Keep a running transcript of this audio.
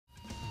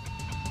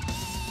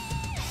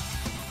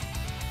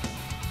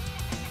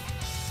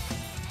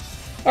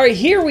All right,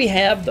 here we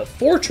have the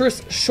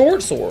Fortress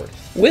Short Sword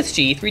with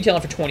sheath,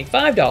 retailing for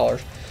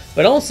 $25,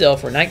 but on sale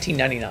for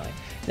 $19.99.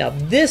 Now,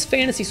 this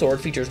fantasy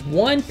sword features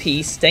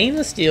one-piece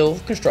stainless steel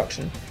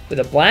construction with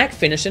a black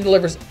finish and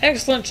delivers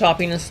excellent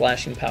chopping and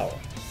slashing power.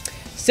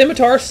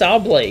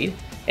 Scimitar-style blade,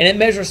 and it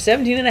measures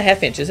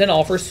 17.5 inches and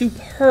offers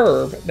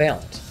superb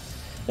balance.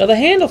 Now, the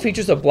handle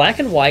features a black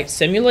and white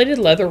simulated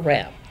leather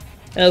wrap.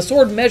 Now, the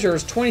sword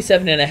measures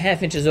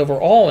 27.5 inches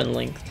overall in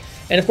length,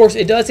 and of course,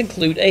 it does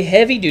include a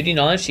heavy-duty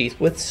nylon sheath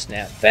with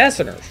snap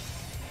fasteners.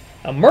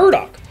 Now,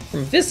 Murdoch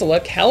from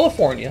Viscera,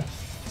 California,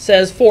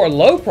 says for a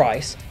low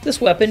price, this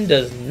weapon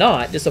does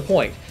not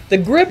disappoint. The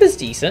grip is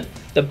decent,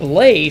 the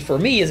blade for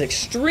me is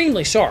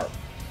extremely sharp,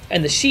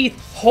 and the sheath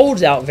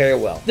holds out very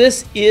well.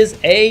 This is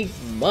a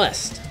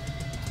must.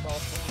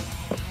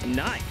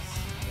 Nice.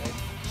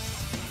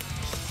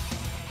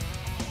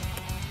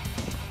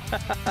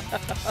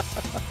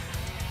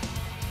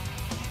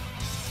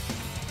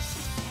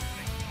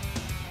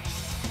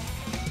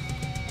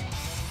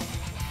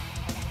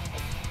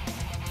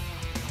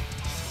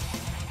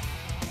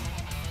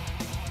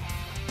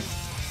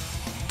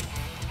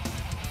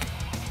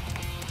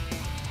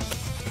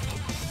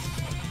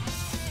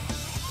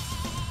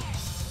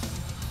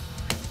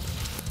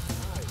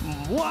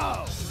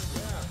 Whoa!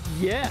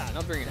 Yeah,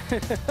 I'm drinking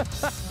it.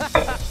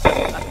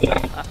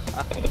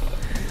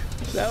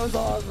 That was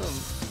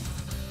awesome.